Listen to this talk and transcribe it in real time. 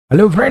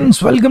Hello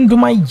friends, welcome to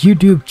my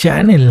YouTube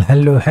channel.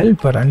 Hello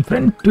helper. And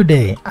friend,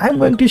 today I'm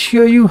going to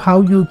show you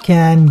how you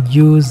can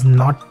use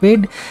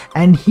Notepad,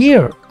 and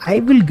here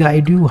I will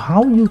guide you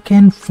how you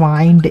can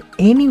find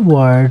any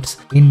words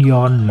in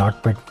your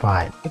Notepad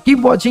file.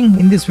 Keep watching.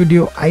 In this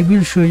video I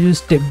will show you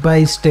step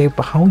by step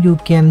how you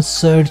can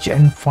search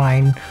and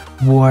find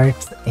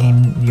words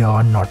in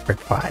your Notepad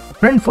file.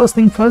 Friend, first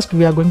thing first,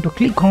 we are going to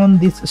click on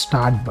this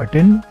start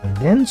button and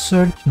then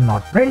search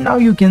Notepad. Now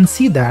you can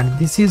see that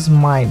this is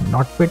my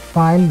Notepad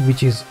file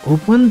which is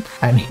open,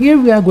 and here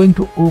we are going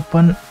to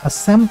open a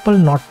sample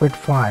Notepad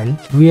file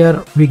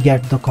where we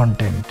get the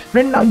content.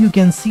 Friend, now you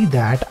can see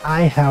that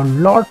I have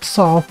lots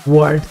of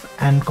words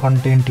and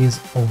content is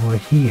over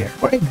here.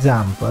 For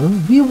example,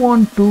 we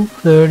want to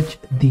search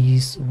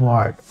this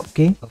word.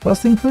 Okay,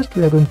 first thing first,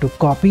 we are going to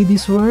copy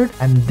this word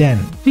and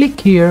then click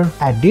here,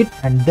 edit,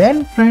 and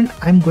then friend,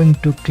 I'm going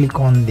to click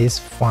on this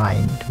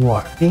find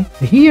word. Okay,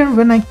 here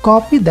when I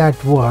copy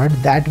that word,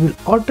 that will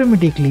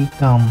automatically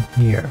come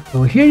here.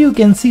 So here you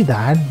can see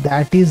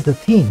that is the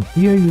thing.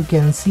 Here you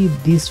can see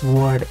this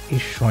word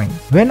is showing.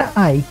 When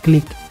I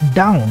click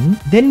down,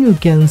 then you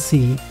can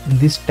see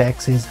this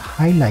text is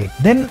highlighted.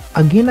 Then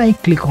again I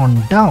click on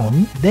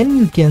down, then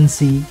you can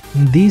see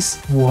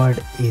this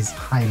word is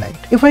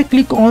highlighted. If I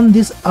click on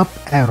this up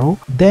arrow,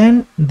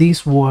 then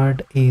this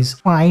word is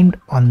find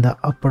on the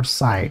upper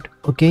side.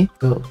 Okay,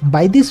 so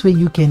by this way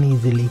you can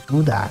easily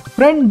do that.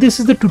 Friend, this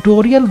is the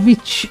tutorial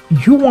which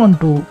you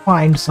want to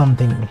find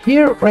something.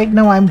 Here right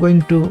now I'm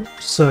going to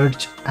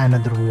search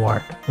another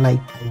word like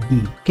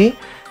ID. Okay,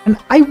 and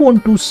I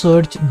want to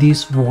search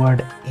this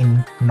word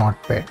in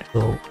Notepad.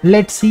 So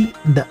let's see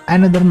the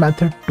another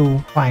method to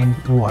find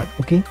word.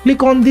 Okay,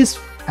 click on this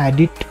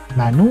edit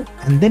menu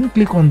and then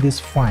click on this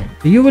find.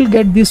 You will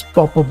get this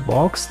pop-up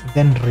box,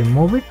 then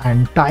remove it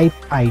and type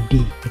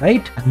ID,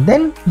 right? And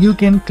then you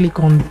can click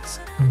on this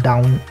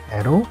down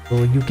arrow,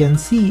 so you can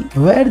see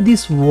where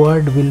this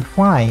word will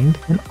find,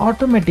 and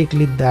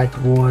automatically that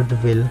word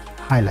will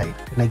highlight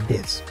like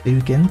this. So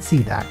you can see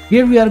that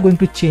here we are going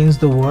to change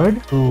the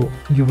word, so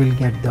you will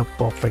get the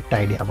perfect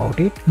idea about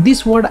it.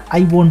 This word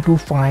I want to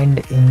find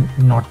in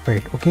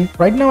Notepad. Okay,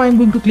 right now I'm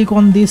going to click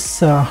on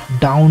this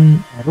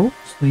down arrow,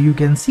 so you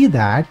can see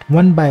that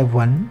one by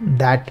one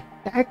that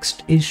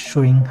text is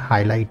showing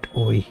highlight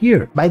over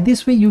here. By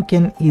this way you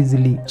can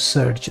easily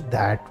search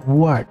that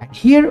word. And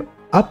here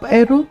up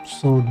arrow,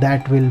 so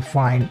that will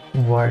find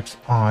words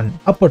on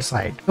upper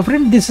side. So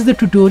friend, this is the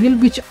tutorial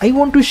which I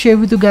want to share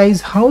with you guys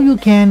how you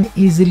can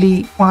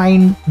easily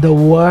find the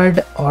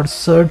word or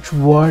search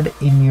word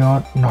in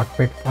your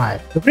Notepad file.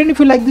 So friend, if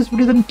you like this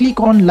video, then click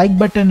on like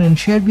button and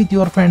share with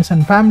your friends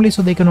and family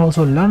so they can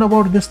also learn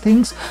about these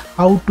things,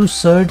 how to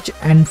search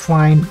and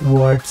find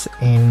words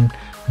in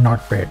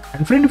Notepad.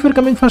 And friend, if you're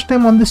coming first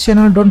time on this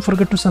channel, don't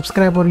forget to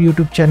subscribe our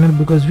YouTube channel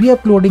because we are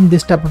uploading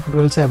this type of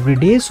tutorials every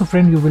day. So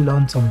friend, you will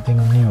learn something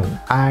new.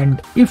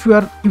 And if you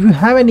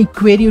have any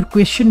query or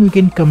question, you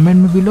can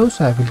comment me below,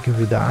 so I will give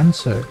you the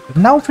answer.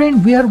 Now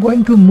friend, we are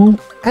going to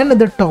move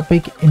another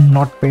topic in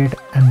Notepad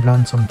and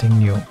learn something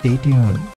new. Stay tuned.